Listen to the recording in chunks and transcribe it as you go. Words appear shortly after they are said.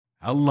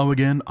Hello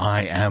again,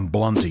 I am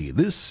Blunty.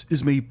 This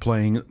is me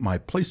playing my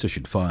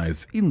PlayStation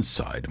 5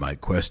 inside my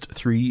Quest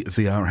 3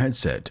 VR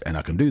headset, and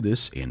I can do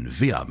this in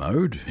VR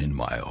mode in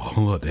my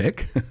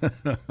holodeck.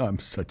 I'm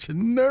such a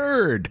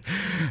nerd.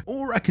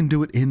 Or I can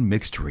do it in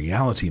mixed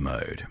reality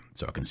mode,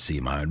 so I can see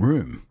my own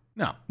room.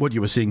 Now, what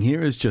you are seeing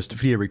here is just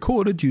video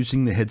recorded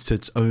using the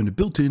headset's own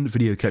built-in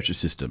video capture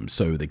system,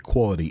 so the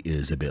quality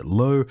is a bit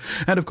low,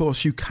 and of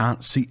course you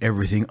can't see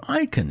everything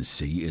I can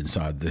see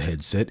inside the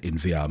headset in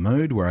VR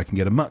mode, where I can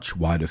get a much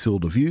wider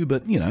field of view,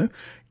 but you know,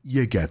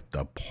 you get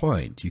the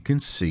point. You can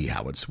see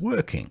how it's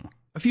working.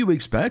 A few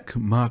weeks back,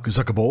 Mark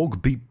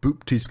Zuckerberg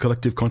beep-booped his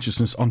collective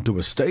consciousness onto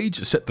a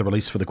stage, set the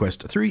release for the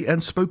Quest 3,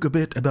 and spoke a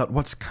bit about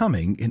what's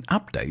coming in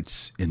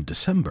updates in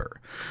December.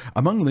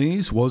 Among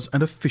these was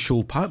an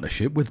official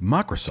partnership with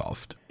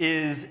Microsoft.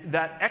 Is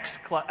that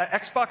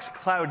Xbox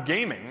Cloud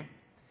Gaming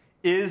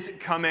is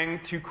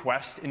coming to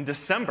Quest in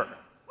December.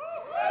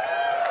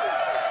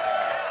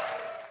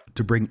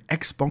 To bring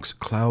Xbox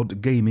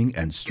Cloud Gaming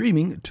and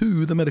streaming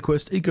to the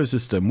MetaQuest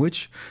ecosystem,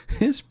 which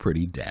is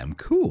pretty damn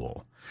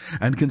cool.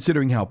 And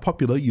considering how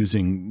popular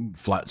using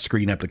flat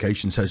screen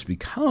applications has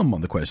become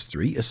on the Quest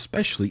 3,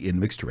 especially in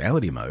mixed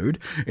reality mode,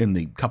 in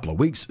the couple of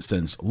weeks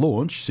since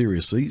launch,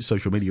 seriously,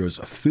 social media is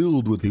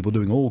filled with people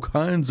doing all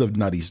kinds of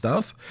nutty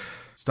stuff.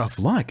 Stuff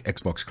like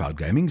Xbox Cloud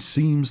Gaming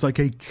seems like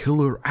a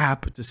killer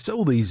app to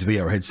sell these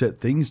VR headset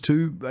things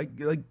to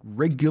like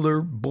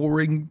regular,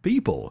 boring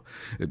people.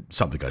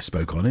 Something I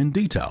spoke on in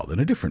detail in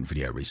a different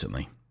video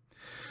recently.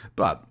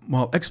 But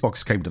while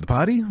Xbox came to the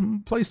party,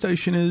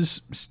 PlayStation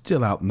is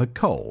still out in the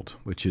cold,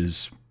 which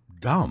is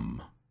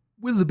dumb.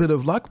 With a bit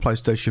of luck,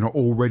 PlayStation are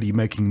already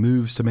making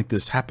moves to make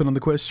this happen on the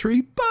Quest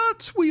 3,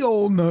 but we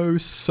all know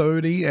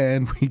Sony,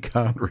 and we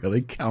can't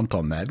really count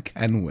on that,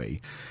 can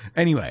we?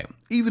 Anyway,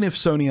 even if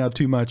Sony are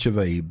too much of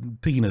a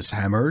penis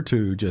hammer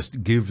to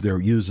just give their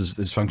users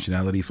this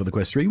functionality for the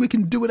Quest 3, we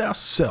can do it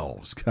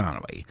ourselves,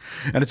 can't we?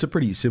 And it's a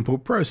pretty simple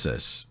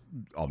process.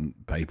 On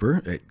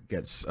paper, it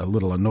gets a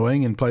little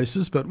annoying in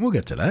places, but we'll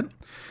get to that.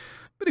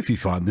 But if you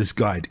find this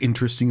guide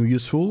interesting or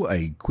useful,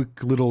 a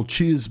quick little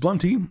cheers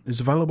Blunty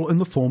is available in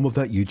the form of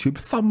that YouTube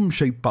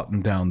thumb-shaped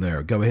button down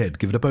there. Go ahead,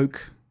 give it a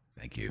poke.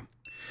 Thank you.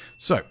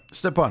 So,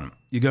 step 1,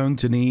 you're going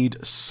to need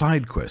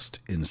SideQuest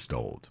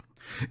installed.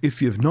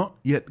 If you've not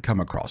yet come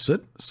across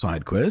it,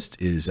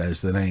 SideQuest is,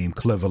 as the name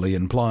cleverly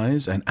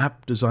implies, an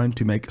app designed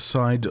to make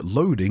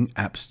side-loading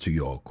apps to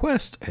your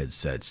Quest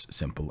headsets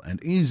simple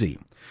and easy.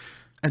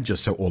 And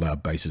just so all our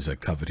bases are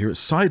covered here,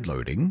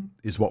 side-loading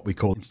is what we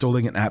call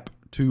installing an app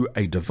to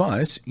a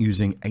device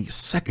using a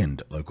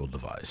second local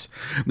device.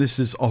 This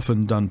is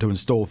often done to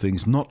install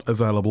things not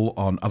available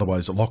on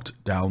otherwise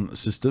locked down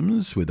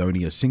systems with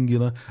only a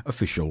singular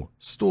official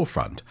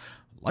storefront,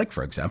 like,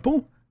 for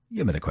example,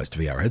 your MetaQuest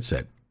VR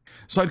headset.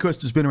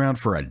 SideQuest has been around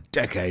for a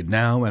decade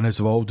now and has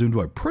evolved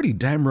into a pretty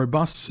damn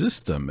robust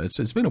system.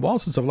 It's been a while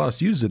since I've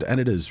last used it, and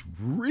it is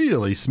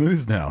really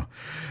smooth now.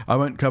 I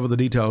won't cover the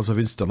details of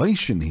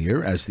installation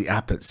here, as the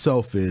app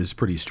itself is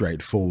pretty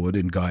straightforward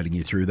in guiding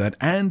you through that,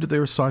 and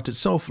their site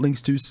itself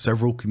links to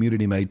several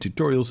community-made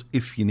tutorials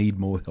if you need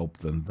more help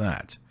than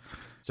that.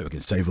 So we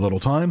can save a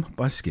little time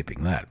by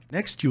skipping that.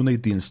 Next, you'll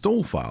need the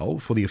install file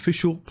for the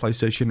official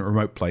PlayStation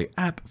Remote Play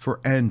app for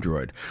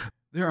Android.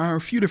 There are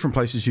a few different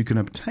places you can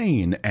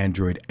obtain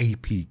Android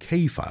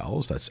APK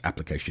files, that's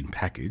application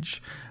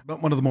package,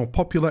 but one of the more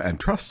popular and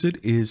trusted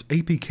is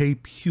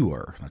APK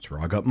Pure. That's where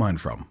I got mine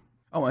from.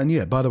 Oh, and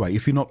yeah, by the way,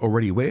 if you're not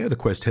already aware, the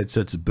Quest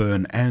headsets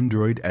burn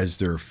Android as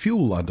their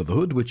fuel under the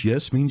hood, which,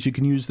 yes, means you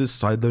can use this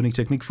side-loading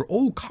technique for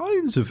all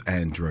kinds of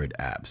Android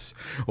apps.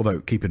 Although,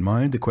 keep in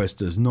mind, the Quest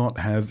does not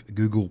have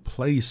Google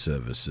Play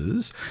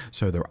services,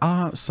 so there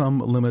are some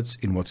limits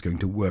in what's going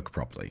to work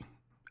properly.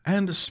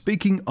 And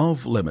speaking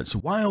of limits,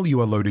 while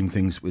you are loading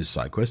things with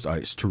SideQuest,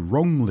 I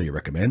strongly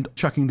recommend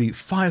chucking the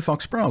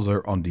Firefox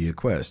browser onto your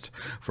Quest.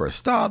 For a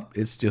start,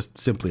 it's just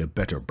simply a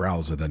better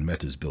browser than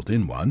Meta's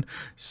built-in one.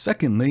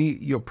 Secondly,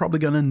 you're probably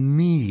going to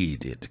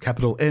need it,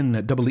 capital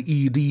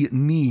N-E-E-D,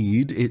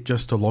 need it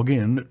just to log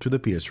in to the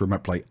PS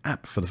Remote Play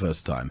app for the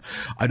first time.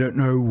 I don't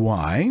know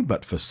why,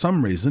 but for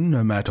some reason,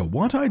 no matter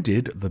what I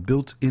did, the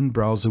built-in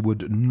browser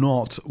would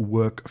not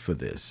work for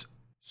this.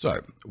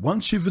 So,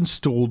 once you've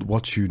installed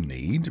what you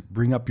need,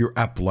 bring up your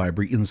app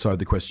library inside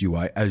the Quest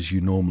UI as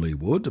you normally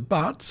would,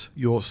 but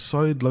your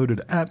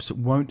side-loaded apps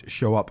won't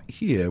show up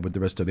here with the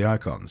rest of the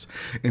icons.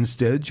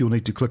 Instead, you'll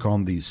need to click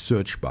on the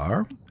search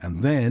bar,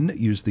 and then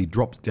use the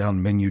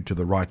drop-down menu to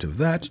the right of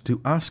that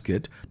to ask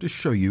it to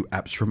show you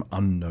apps from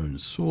unknown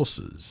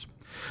sources.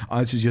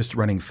 I'd suggest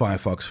running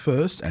Firefox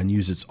first and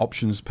use its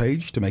options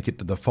page to make it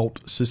the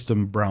default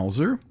system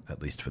browser,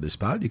 at least for this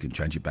part. You can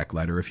change it back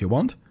later if you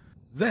want.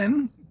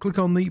 Then, click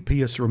on the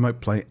PS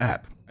Remote Play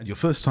app. And your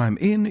first time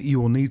in, you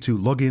will need to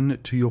log in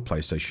to your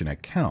PlayStation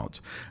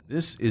account.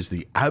 This is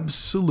the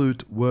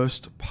absolute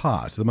worst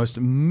part, the most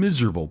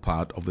miserable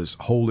part of this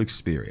whole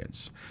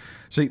experience.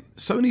 See,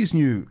 Sony's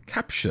new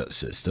CAPTCHA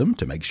system,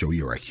 to make sure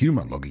you're a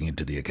human logging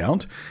into the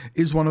account,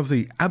 is one of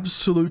the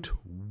absolute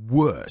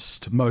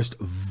worst, most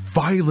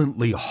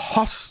violently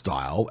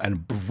hostile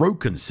and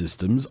broken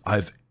systems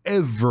I've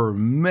ever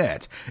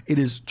met. It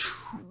is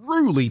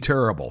truly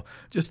terrible.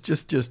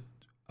 Just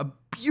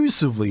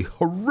abusively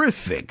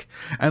horrific.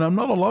 And I'm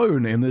not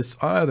alone in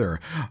this either.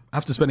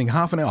 After spending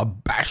half an hour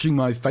bashing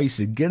my face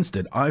against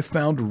it, I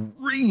found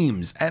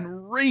reams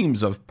and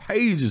reams of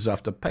pages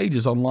after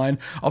pages online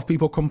of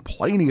people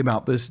complaining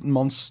about this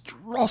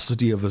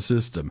monstrosity of a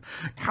system.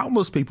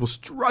 Countless people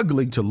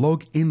struggling to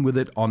log in with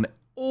it on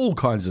all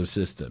kinds of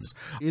systems.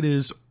 It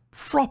is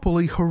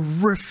properly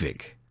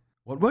horrific.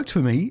 What worked for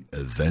me,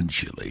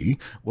 eventually,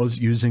 was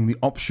using the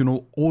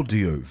optional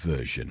audio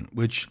version,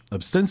 which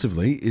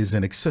ostensibly is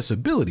an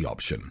accessibility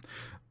option.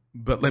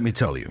 But let me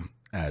tell you,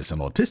 as an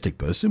autistic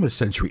person with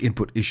sensory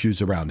input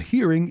issues around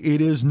hearing, it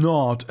is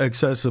not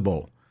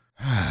accessible.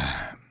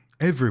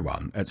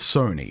 Everyone at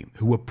Sony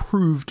who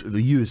approved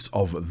the use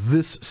of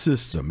this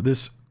system,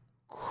 this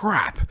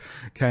crap,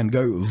 can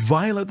go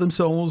violate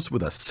themselves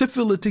with a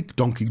syphilitic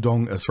donkey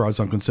dong as far as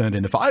I'm concerned,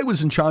 and if I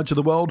was in charge of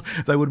the world,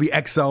 they would be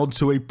exiled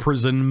to a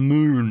prison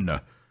moon.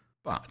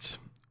 But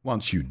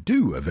once you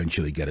do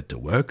eventually get it to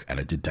work, and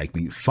it did take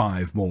me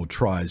 5 more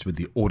tries with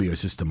the audio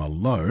system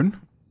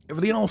alone,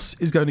 everything else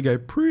is going to go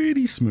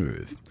pretty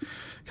smooth.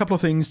 A couple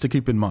of things to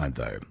keep in mind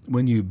though.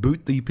 When you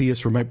boot the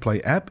PS Remote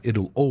Play app,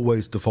 it'll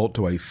always default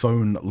to a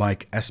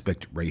phone-like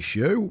aspect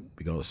ratio,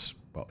 because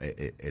well,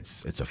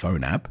 it's a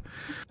phone app.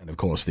 And of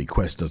course, the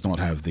Quest does not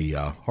have the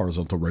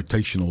horizontal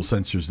rotational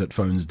sensors that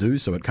phones do,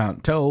 so it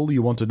can't tell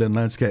you want it in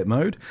landscape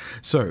mode.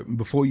 So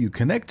before you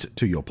connect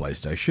to your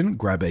PlayStation,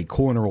 grab a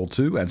corner or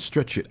two and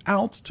stretch it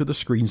out to the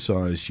screen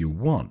size you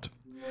want.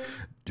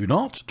 Do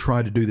not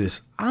try to do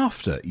this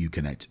after you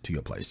connect to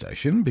your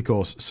PlayStation,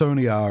 because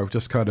Sony are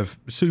just kind of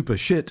super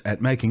shit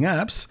at making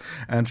apps,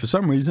 and for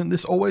some reason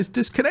this always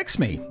disconnects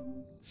me.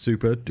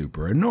 Super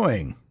duper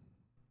annoying.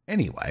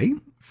 Anyway,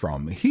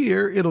 from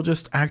here, it'll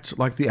just act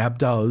like the app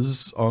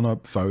does on a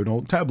phone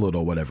or tablet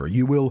or whatever.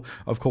 You will,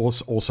 of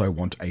course, also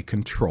want a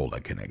controller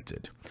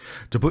connected.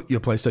 To put your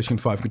PlayStation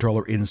 5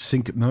 controller in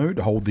sync mode,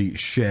 hold the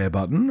share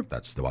button,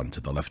 that's the one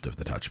to the left of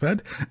the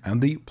touchpad,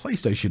 and the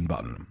PlayStation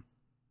button.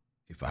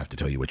 If I have to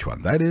tell you which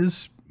one that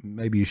is,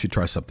 maybe you should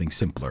try something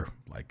simpler,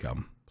 like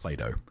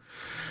Play-Doh.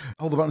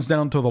 Hold the buttons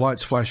down till the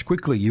lights flash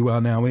quickly. You are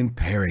now in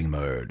pairing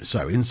mode.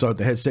 So inside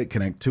the headset,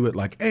 connect to it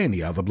like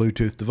any other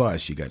Bluetooth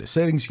device. You go to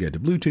settings, you go to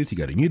Bluetooth, you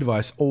go to new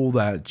device, all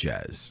that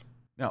jazz.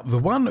 Now, the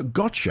one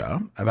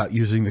gotcha about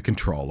using the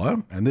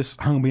controller, and this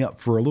hung me up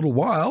for a little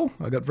while,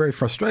 I got very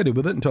frustrated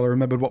with it until I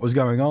remembered what was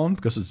going on,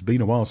 because it's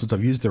been a while since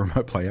I've used the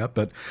Remote Play app,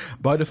 but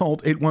by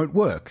default, it won't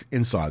work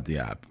inside the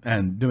app,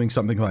 and doing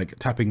something like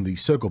tapping the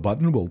circle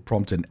button will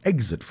prompt an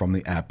exit from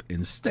the app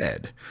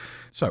instead.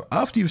 So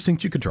after you've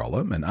synced your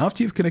controller, and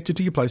after you've connected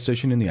to your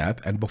PlayStation in the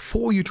app, and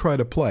before you try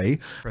to play,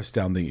 press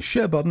down the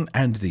share button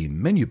and the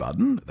menu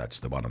button, that's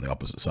the one on the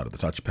opposite side of the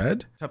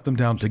touchpad, tap them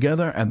down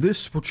together, and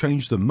this will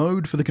change the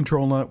mode for the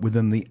controller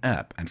within the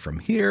app, and from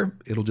here,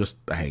 it'll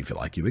just behave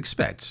like you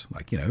expect,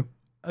 like, you know,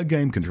 a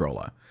game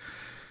controller.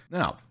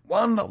 Now,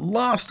 one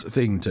last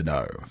thing to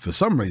know. For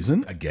some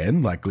reason,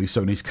 again, likely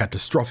Sony's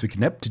catastrophic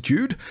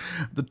ineptitude,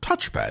 the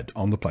touchpad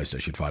on the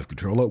PlayStation 5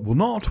 controller will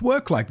not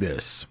work like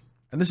this.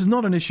 And this is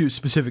not an issue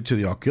specific to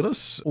the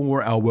Oculus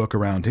or our work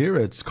around here.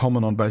 It's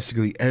common on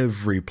basically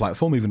every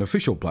platform, even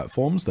official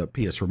platforms that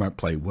PS Remote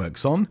Play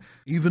works on.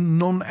 Even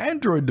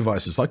non-Android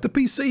devices like the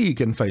PC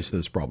can face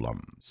this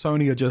problem.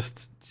 Sony are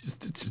just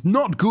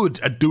not good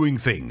at doing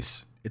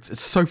things. It's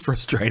so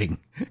frustrating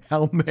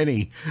how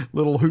many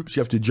little hoops you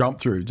have to jump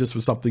through just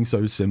for something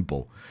so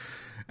simple.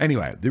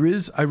 Anyway, there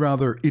is a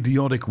rather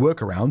idiotic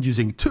workaround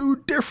using 2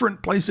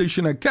 different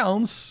PlayStation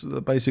accounts.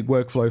 The basic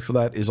workflow for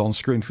that is on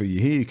screen for you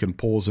here. You can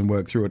pause and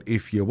work through it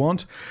if you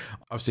want.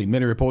 I've seen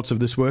many reports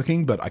of this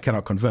working, but I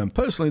cannot confirm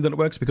personally that it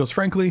works because,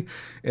 frankly,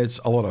 it's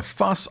a lot of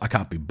fuss. I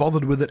can't be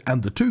bothered with it,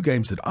 and the 2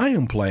 games that I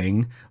am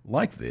playing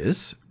like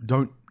this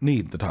don't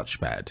need the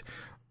touchpad.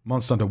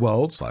 Monster Hunter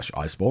World /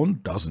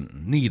 Iceborne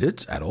doesn't need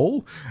it at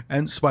all,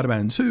 and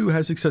Spider-Man 2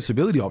 has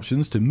accessibility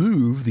options to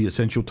move the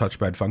essential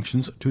touchpad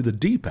functions to the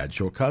D-pad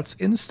shortcuts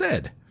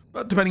instead.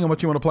 But depending on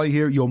what you want to play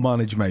here, your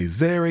mileage may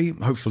vary.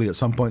 Hopefully at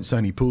some point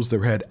Sony pulls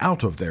their head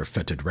out of their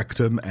fetid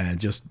rectum and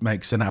just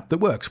makes an app that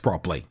works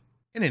properly.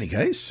 In any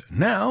case,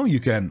 now you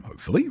can,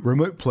 hopefully,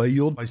 remote play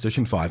your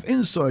PlayStation 5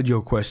 inside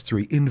your Quest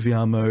 3 in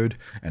VR mode,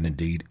 and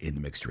indeed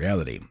in mixed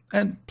reality.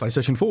 And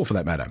PlayStation 4 for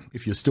that matter,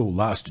 if you're still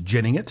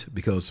last-genning it,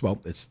 because, well,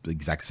 it's the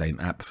exact same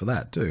app for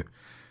that too.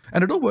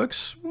 And it all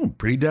works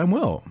pretty damn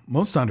well.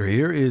 Monster Hunter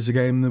here is a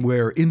game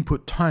where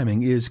input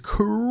timing is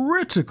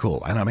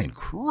critical, and I mean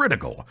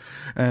critical.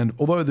 And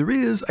although there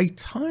is a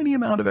tiny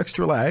amount of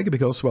extra lag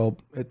because, well,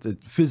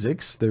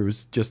 physics, there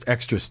is just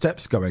extra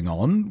steps going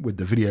on with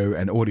the video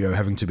and audio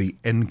having to be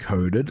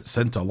encoded,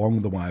 sent along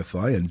the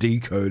Wi-Fi and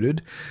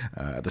decoded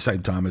at the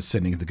same time as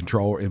sending the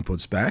controller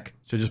inputs back.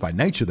 So just by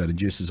nature that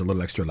induces a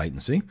little extra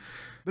latency.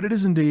 But it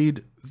is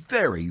indeed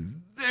very,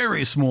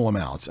 very small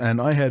amount, and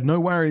I had no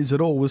worries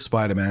at all with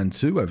Spider-Man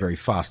 2, a very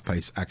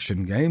fast-paced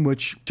action game,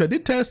 which I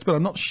did test, but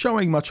I'm not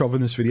showing much of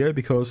in this video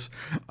because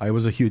I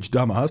was a huge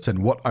dumbass, and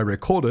what I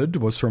recorded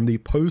was from the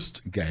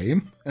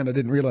post-game, and I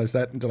didn't realize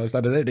that until I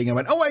started editing. I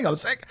went, oh, hang on a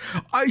sec,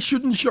 I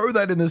shouldn't show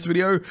that in this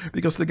video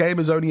because the game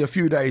is only a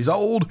few days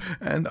old,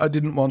 and I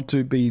didn't want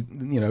to be,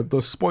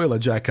 the spoiler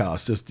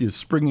jackass, just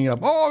springing up,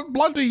 oh,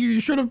 bloody,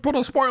 you should have put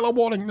a spoiler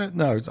warning.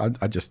 No,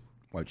 I just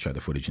won't show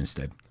the footage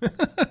instead.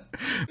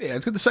 Yeah,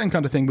 it's got the same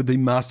kind of thing with the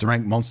Master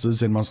Rank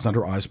monsters in Monster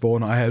Hunter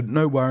Iceborne. I had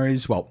no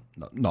worries, well,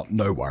 not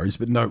no worries,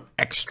 but no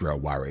extra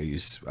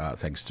worries,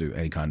 thanks to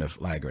any kind of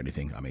lag or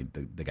anything. I mean,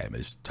 the game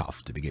is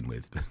tough to begin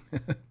with.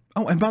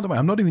 Oh, and by the way,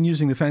 I'm not even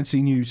using the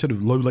fancy new sort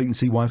of low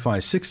latency Wi-Fi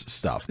 6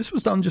 stuff. This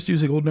was done just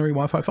using ordinary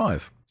Wi-Fi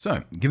 5.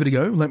 So, give it a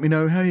go, let me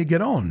know how you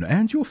get on,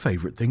 and your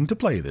favorite thing to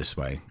play this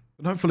way.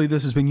 And hopefully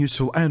this has been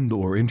useful and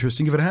or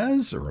interesting. If it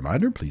has, a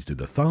reminder, please do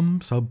the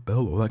thumb, sub,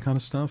 bell, all that kind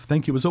of stuff.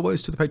 Thank you as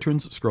always to the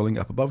patrons scrolling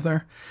up above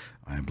there.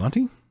 I am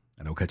Blunty,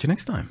 and I'll catch you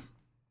next time.